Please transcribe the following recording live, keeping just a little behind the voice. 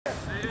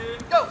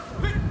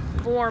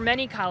For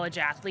many college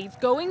athletes,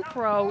 going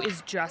pro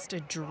is just a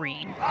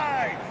dream.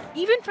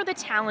 Even for the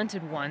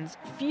talented ones,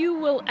 few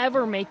will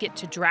ever make it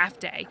to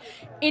draft day.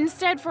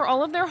 Instead, for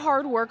all of their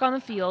hard work on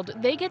the field,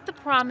 they get the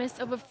promise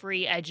of a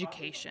free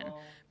education.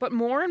 But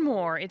more and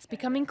more, it's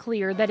becoming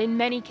clear that in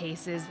many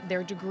cases,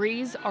 their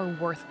degrees are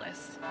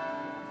worthless.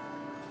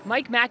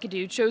 Mike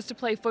McAdoo chose to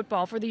play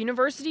football for the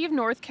University of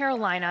North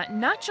Carolina,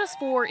 not just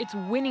for its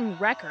winning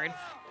record,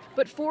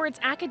 but for its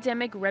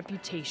academic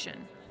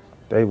reputation.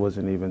 They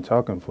wasn't even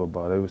talking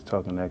football, they was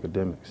talking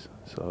academics.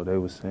 So they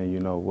was saying,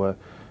 you know what,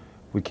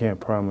 we can't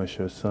promise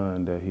your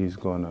son that he's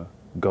gonna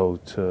go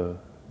to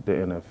the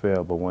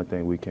NFL, but one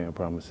thing we can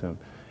promise him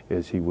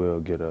is he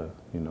will get a,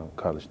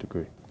 college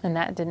degree. And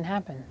that didn't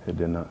happen. It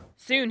did not.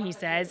 Soon, he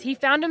says, he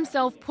found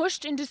himself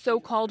pushed into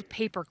so-called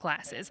paper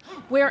classes,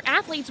 where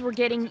athletes were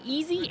getting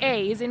easy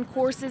A's in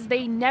courses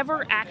they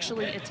never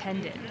actually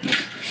attended.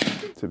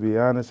 To be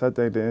honest, I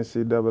think the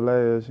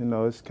NCAA is,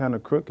 it's kind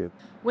of crooked.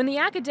 When the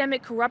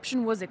academic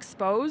corruption was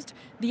exposed,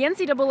 the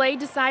NCAA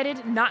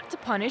decided not to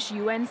punish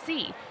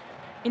UNC.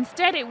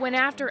 Instead, it went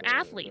after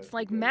athletes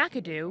like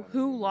McAdoo,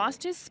 who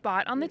lost his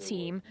spot on the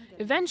team,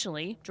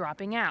 eventually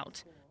dropping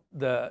out.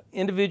 The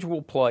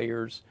individual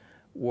players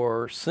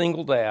were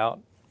singled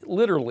out,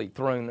 literally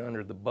thrown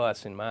under the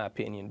bus, in my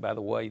opinion, by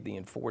the way the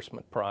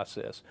enforcement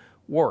process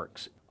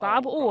works.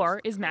 Bob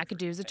Orr is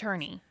McAdoo's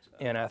attorney.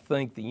 And I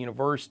think the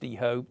university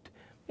hoped,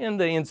 and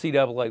the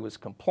NCAA was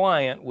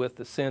compliant with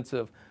the sense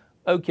of,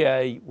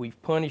 okay, we've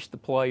punished the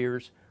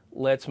players,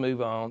 let's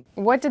move on.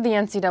 What did the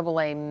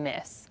NCAA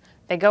miss?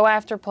 They go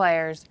after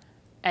players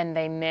and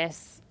they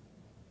miss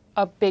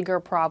a bigger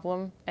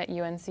problem at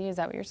UNC, is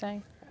that what you're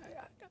saying?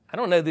 I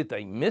don't know that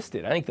they missed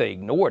it, I think they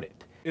ignored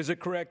it. Is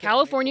it correct?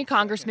 California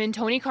Congressman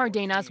Tony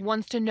Cardenas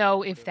wants to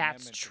know if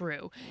that's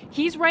true.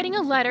 He's writing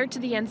a letter to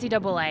the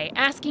NCAA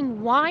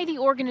asking why the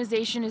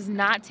organization is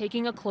not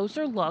taking a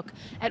closer look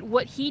at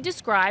what he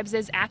describes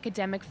as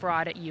academic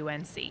fraud at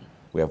UNC.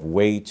 We have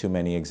way too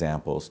many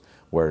examples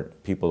where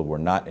people were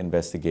not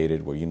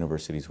investigated, where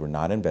universities were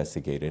not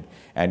investigated,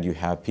 and you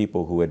have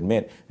people who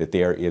admit that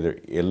they are either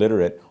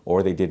illiterate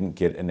or they didn't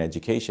get an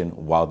education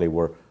while they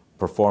were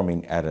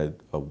performing at a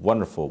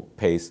wonderful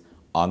pace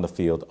on the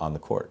field, on the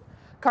court.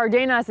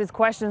 Cardenas'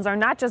 questions are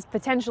not just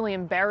potentially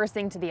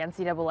embarrassing to the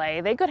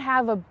NCAA, they could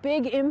have a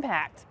big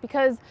impact,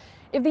 because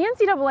if the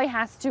NCAA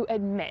has to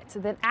admit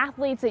that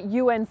athletes at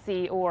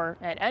UNC or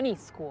at any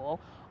school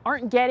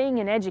aren't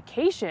getting an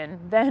education,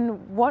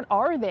 then what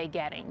are they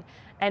getting?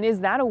 And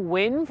is that a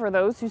win for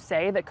those who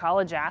say that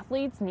college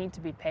athletes need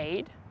to be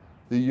paid?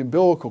 The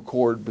umbilical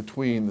cord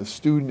between the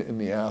student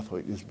and the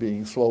athlete is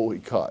being slowly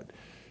cut.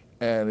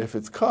 And if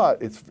it's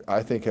cut,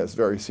 I think has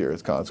very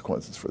serious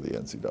consequences for the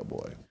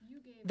NCAA.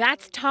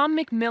 That's Tom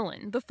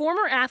McMillan, the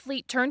former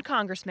athlete turned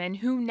congressman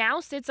who now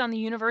sits on the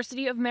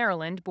University of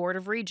Maryland Board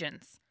of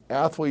Regents.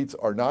 Athletes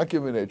are not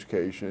given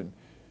education.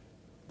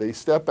 They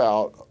step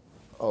out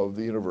of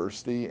the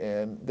university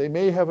and they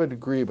may have a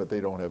degree, but they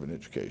don't have an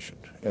education.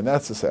 And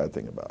that's the sad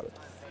thing about it.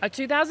 A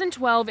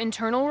 2012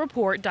 internal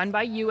report done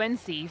by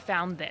UNC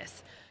found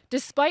this.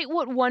 Despite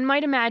what one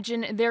might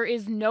imagine, there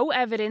is no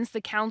evidence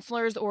the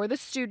counselors or the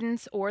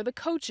students or the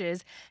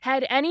coaches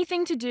had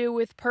anything to do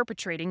with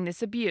perpetrating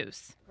this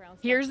abuse.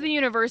 Here's the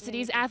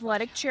university's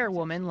athletic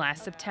chairwoman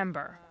last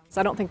September.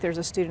 I don't think there's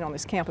a student on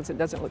this campus that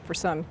doesn't look for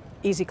some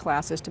easy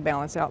classes to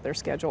balance out their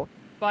schedule.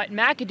 But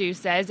McAdoo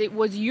says it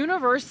was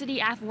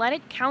university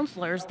athletic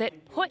counselors that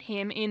put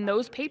him in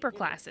those paper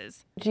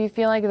classes. Do you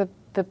feel like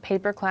the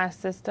paper class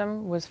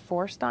system was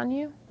forced on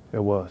you?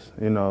 It was,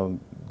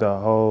 the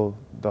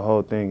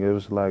whole thing, it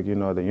was like,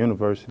 the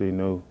university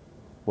knew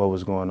what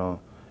was going on,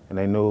 and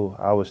they knew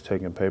I was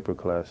taking paper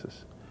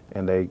classes,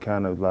 and they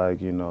kind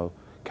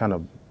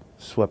of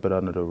swept it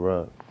under the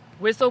rug.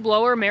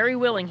 Whistleblower Mary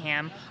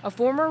Willingham, a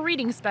former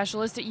reading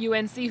specialist at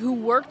UNC who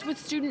worked with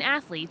student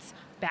athletes,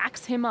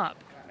 backs him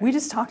up. We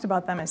just talked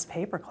about them as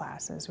paper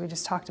classes. We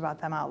just talked about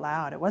them out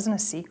loud. It wasn't a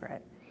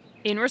secret.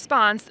 In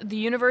response, the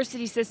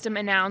university system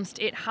announced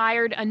it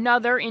hired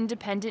another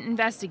independent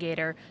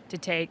investigator to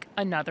take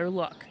another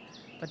look.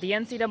 But the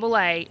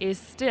NCAA is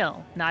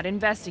still not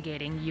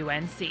investigating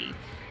UNC.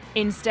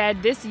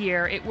 Instead, this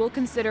year, it will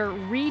consider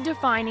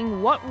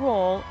redefining what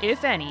role,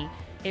 if any,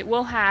 it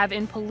will have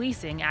in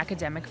policing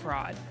academic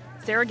fraud.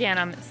 Sara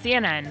Ganim,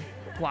 CNN,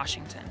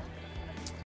 Washington.